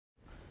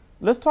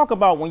Let's talk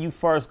about when you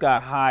first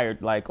got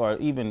hired, like, or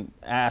even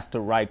asked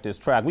to write this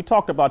track. We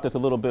talked about this a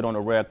little bit on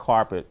the red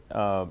carpet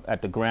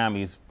at the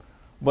Grammys,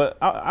 but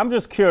I'm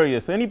just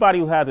curious. Anybody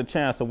who has a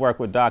chance to work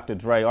with Dr.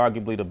 Dre,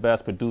 arguably the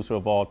best producer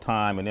of all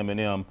time, and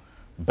Eminem,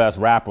 best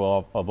rapper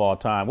of all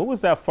time, what was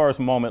that first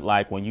moment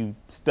like when you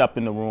stepped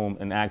in the room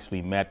and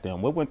actually met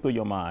them? What went through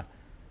your mind?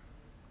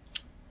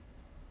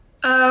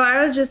 Oh,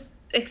 I was just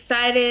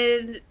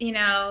excited.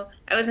 I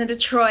was in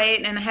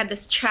Detroit and I had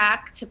this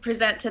track to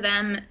present to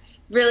them,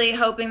 really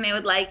hoping they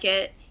would like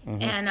it.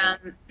 Mm-hmm. And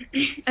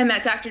I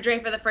met Dr. Dre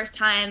for the first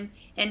time,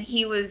 and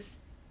he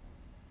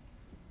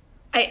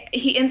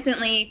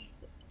instantly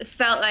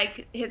felt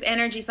like his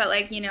energy felt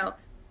like,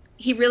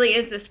 he really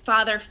is this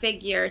father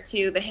figure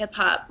to the hip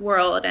hop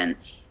world, and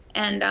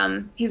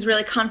he's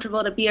really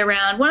comfortable to be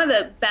around. One of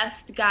the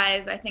best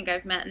guys I think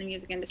I've met in the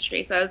music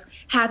industry. So I was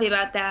happy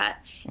about that.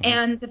 Mm-hmm.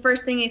 And the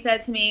first thing he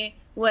said to me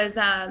was,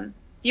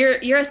 "You're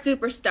a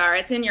superstar.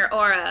 It's in your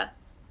aura."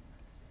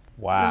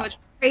 Wow. Which is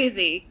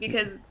crazy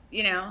because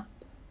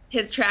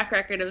his track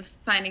record of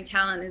finding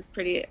talent is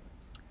pretty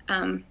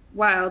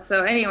wild.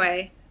 So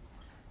anyway.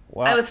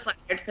 Wow. I was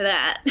flattered for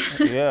that.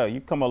 Yeah, you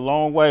come a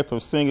long way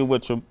from singing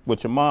with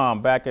your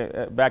mom back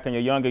in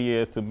your younger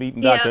years to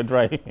meeting Yeah. Dr.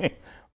 Dre